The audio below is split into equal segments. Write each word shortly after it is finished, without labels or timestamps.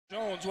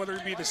Jones, whether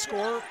it be the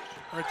scorer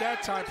or at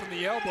that time from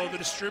the elbow, the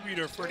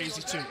distributor for an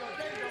easy two.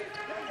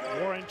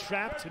 Warren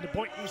trapped into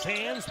Boynton's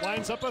hands,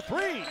 lines up a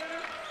three.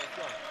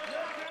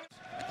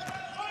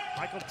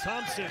 Michael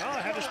Thompson,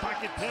 had his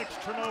pocket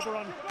picked, turnover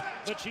on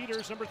the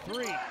Cheaters, number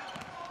 3.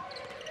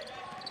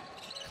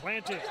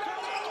 Planted.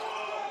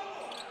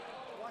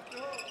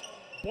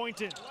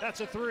 Boynton, that's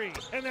a 3,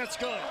 and that's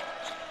good.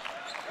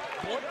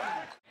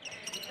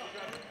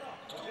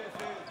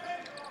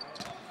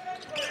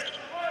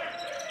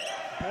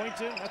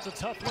 Boynton, that's a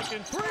tough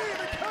looking 3,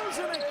 and it goes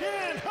in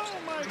again. Oh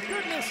my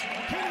goodness,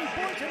 Kenny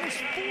Boynton is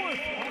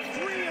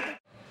 4th, 3 of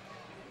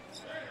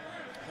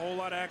the... Whole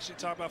lot of action,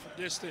 talk about from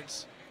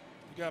distance.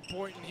 You got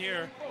Boynton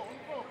here.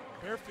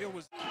 Bearfield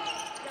was...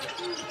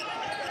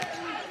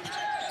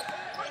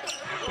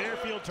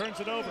 Bearfield turns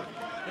it over.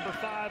 Number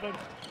 5 of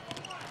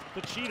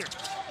the Cheaters.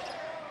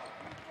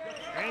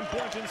 And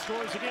Boynton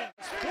scores again.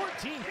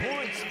 14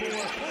 points for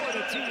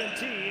Florida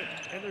TNT,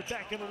 and they're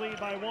back in the lead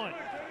by 1.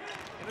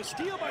 And a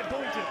steal by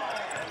Boynton.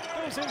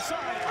 Goes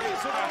inside,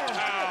 lays it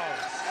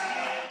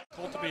in.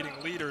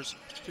 Cultivating leaders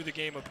through the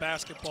game of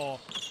basketball.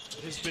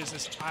 His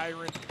business,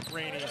 Iron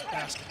Rainey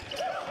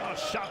Basketball.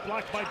 Shot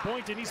blocked by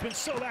Boynton. He's been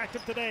so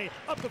active today.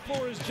 Up the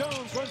floor is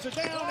Jones, runs it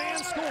down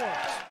and scores.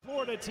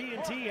 Florida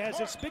TNT has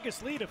its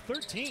biggest lead of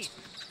 13.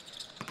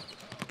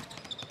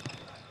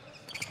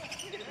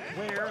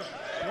 Ware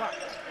blocked.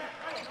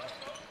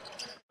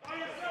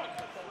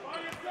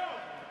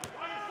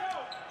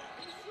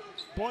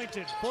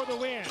 Boynton for the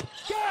win.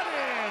 Got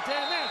it!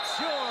 And that's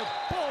your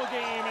ball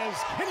game as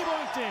Kenny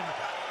Boynton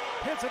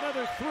hits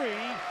another 3.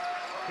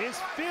 His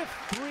 5th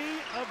 3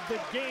 of the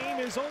game,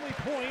 his only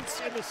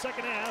points in the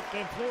second half,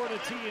 and Florida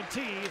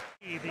TNT,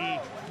 the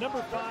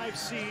number 5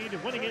 seed,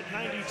 winning it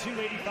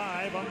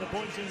 92-85 on the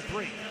Boynton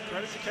 3.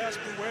 Credit to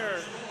Casper Ware.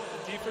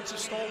 The defensive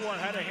stalwart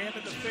had a hand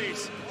in the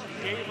face.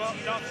 He gave up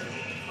nothing.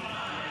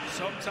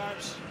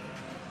 Sometimes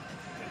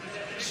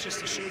it's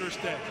just a shooter's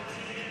day.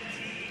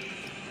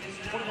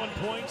 21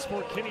 points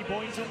for Kenny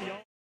Boynton.